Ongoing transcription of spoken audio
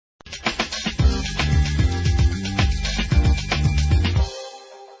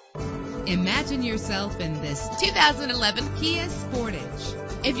Imagine yourself in this 2011 Kia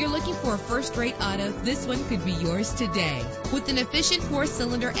Sportage. If you're looking for a first-rate auto, this one could be yours today. With an efficient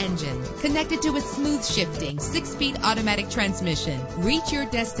 4-cylinder engine connected to a smooth shifting 6-speed automatic transmission, reach your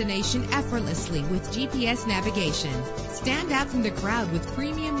destination effortlessly with GPS navigation. Stand out from the crowd with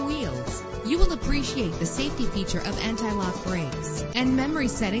premium wheels. You will appreciate the safety feature of anti-lock brakes. And memory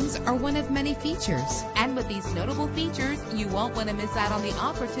settings are one of many features. And with these notable features, you won't want to miss out on the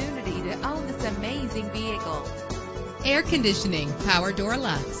opportunity to own this amazing vehicle. Air conditioning, power door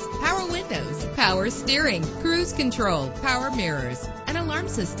locks, power windows, power steering, cruise control, power mirrors, an alarm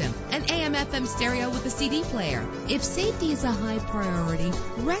system, an AM/FM stereo with a CD player. If safety is a high priority,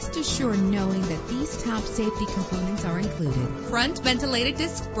 rest assured knowing that these top safety components are included. Front ventilated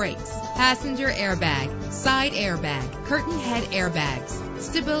disc brakes, passenger airbag, side airbag, curtain head airbags,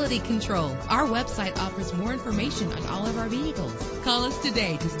 stability control. Our website offers more information on all of our vehicles. Call us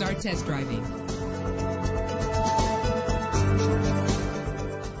today to start test driving.